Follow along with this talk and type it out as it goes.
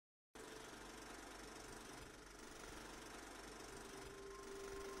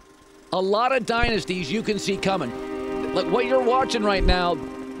A lot of dynasties you can see coming. Like what you're watching right now,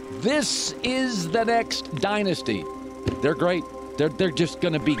 this is the next dynasty. They're great. They're just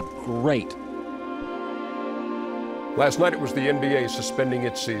going to be great. Last night it was the NBA suspending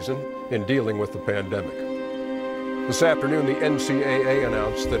its season in dealing with the pandemic. This afternoon, the NCAA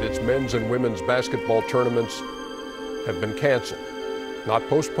announced that its men's and women's basketball tournaments have been canceled. Not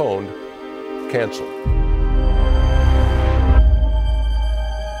postponed, canceled.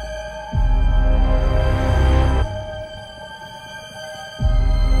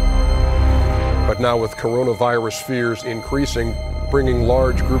 But now with coronavirus fears increasing, bringing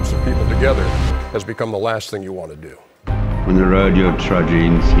large groups of people together has become the last thing you want to do. When the road you're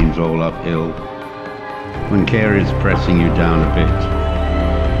trudging seems all uphill, when care is pressing you down a bit,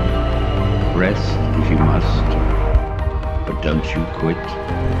 rest if you must, but don't you quit.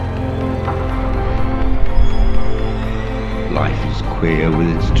 Life is queer with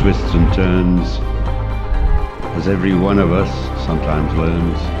its twists and turns, as every one of us sometimes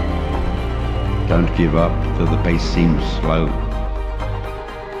learns. Don't give up though the pace seems slow.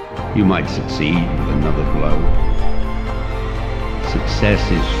 You might succeed with another blow. Success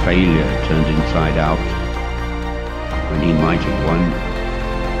is failure turned inside out, when he might have won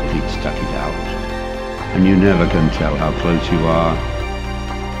if he'd stuck it out. And you never can tell how close you are.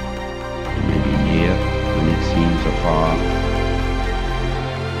 You may be near when it seems afar.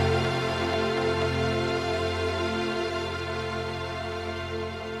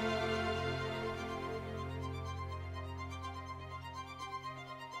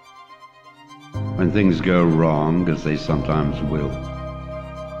 When things go wrong, as they sometimes will,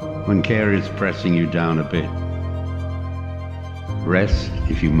 when care is pressing you down a bit, rest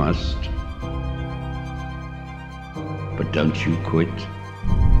if you must, but don't you quit.